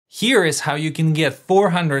Here is how you can get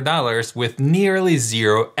 $400 with nearly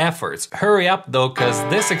zero efforts. Hurry up though, cause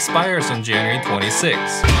this expires on January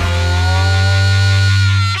 26th.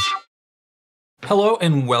 Hello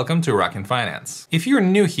and welcome to Rockin' Finance. If you're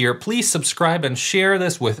new here, please subscribe and share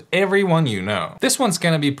this with everyone you know. This one's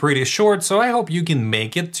gonna be pretty short, so I hope you can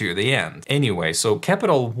make it to the end. Anyway, so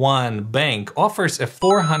Capital One Bank offers a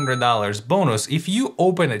 $400 bonus if you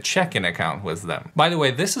open a checking account with them. By the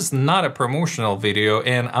way, this is not a promotional video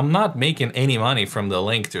and I'm not making any money from the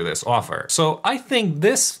link to this offer. So I think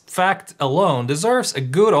this fact alone deserves a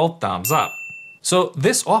good old thumbs up. So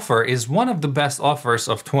this offer is one of the best offers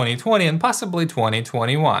of 2020 and possibly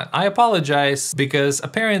 2021. I apologize because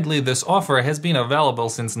apparently this offer has been available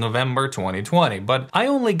since November 2020, but I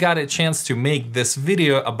only got a chance to make this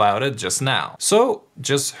video about it just now. So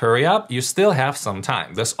just hurry up, you still have some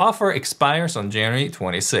time. This offer expires on January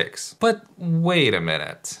 26. But wait a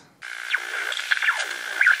minute.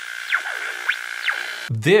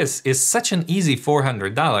 This is such an easy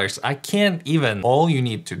 $400, I can't even. All you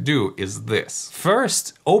need to do is this.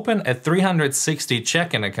 First, open a 360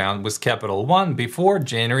 checking account with Capital One before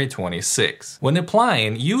January 26. When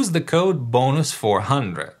applying, use the code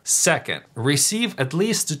BONUS400. Second, receive at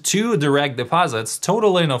least 2 direct deposits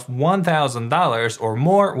totaling of $1,000 or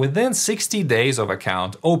more within 60 days of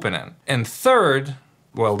account opening. And third,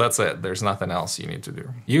 well, that's it. There's nothing else you need to do.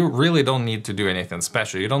 You really don't need to do anything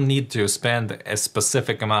special. You don't need to spend a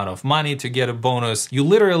specific amount of money to get a bonus. You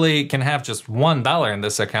literally can have just $1 in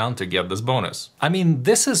this account to get this bonus. I mean,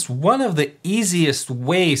 this is one of the easiest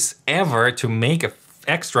ways ever to make a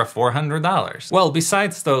extra $400. Well,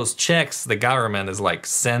 besides those checks the government is like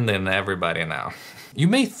sending everybody now. You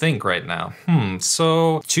may think right now,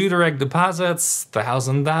 so 2 direct deposits,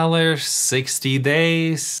 $1,000, 60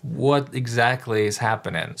 days, what exactly is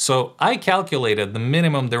happening? So I calculated the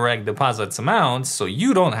minimum direct deposits amount so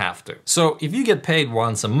you don't have to. So if you get paid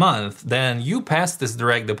once a month, then you pass this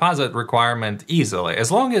direct deposit requirement easily,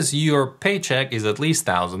 as long as your paycheck is at least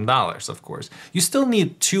 $1,000, of course. You still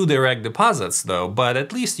need 2 direct deposits though, but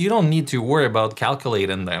at least you don't need to worry about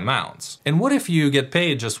calculating the amounts. And what if you get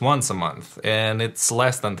paid just once a month and it's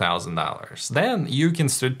less than $1,000? Then you can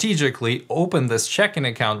strategically open this checking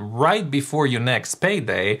account right before your next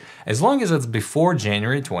payday, as long as it's before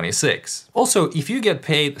January 26. Also, if you get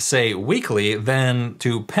paid, say, weekly, then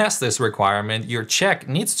to pass this requirement, your check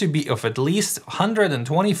needs to be of at least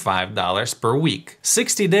 $125 per week.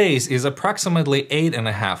 60 days is approximately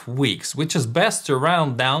 8.5 weeks, which is best to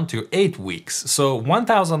round down to 8 weeks. So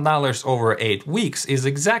 $1,000 over 8 weeks is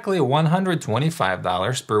exactly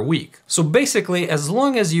 $125 per week. So basically, as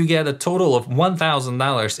long as you get a total of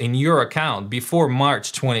 $1,000 in your account before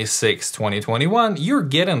March 26, 2021, you're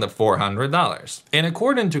getting the $400. And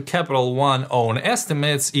according to Capital One own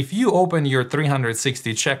estimates, if you open your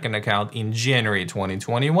 360 checking account in January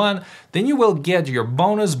 2021, then you will get your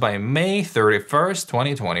bonus by May 31st,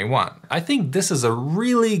 2021. I think this is a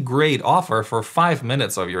really great offer for 5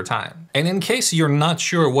 minutes of your time. And in case you're not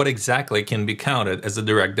sure what exactly can be counted as a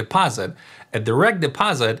direct deposit, a direct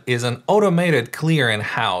deposit is an automated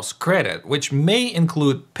clearinghouse credit, which may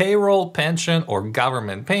include payroll, pension, or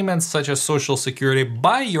government payments such as Social Security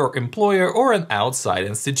by your employer or an outside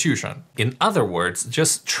institution. In other words,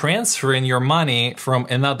 just transferring your money from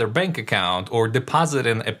another bank account or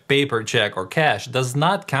depositing a paper check or cash does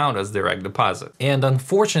not count as direct deposit. And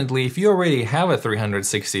unfortunately, if you already have a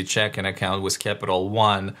 360 checking account with Capital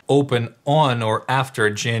One open on or after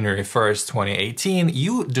January 1st, 2018,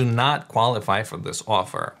 you do not qualify for this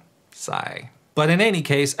offer. Sigh. But in any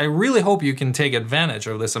case, I really hope you can take advantage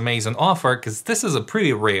of this amazing offer because this is a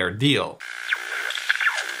pretty rare deal.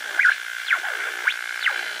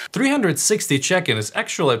 360 checking is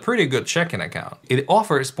actually a pretty good checking account. It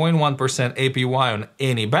offers 0.1% APY on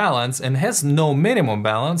any balance and has no minimum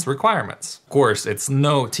balance requirements. Of course, it's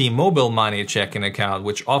no T-Mobile Money checking account,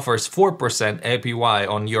 which offers 4% APY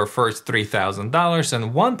on your first $3,000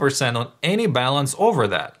 and 1% on any balance over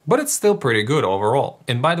that. But it's still pretty good overall.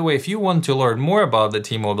 And by the way, if you want to learn more about the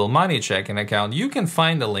T-Mobile Money checking account, you can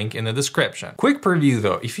find the link in the description. Quick preview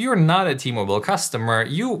though, if you're not a T-Mobile customer,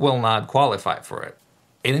 you will not qualify for it.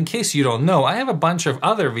 And in case you don't know, I have a bunch of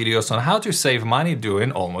other videos on how to save money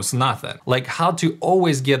doing almost nothing. Like how to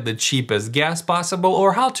always get the cheapest gas possible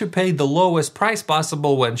or how to pay the lowest price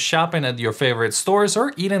possible when shopping at your favorite stores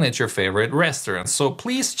or eating at your favorite restaurants. So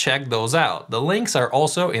please check those out. The links are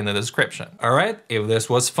also in the description. Alright, if this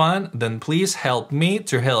was fun, then please help me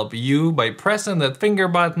to help you by pressing that finger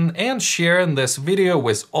button and sharing this video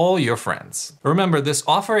with all your friends. Remember, this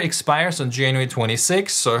offer expires on January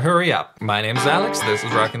 26, so hurry up. My name is Alex, this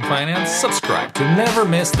is Rockin' Finance. Subscribe to never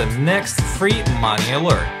miss the next free money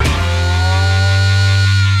alert.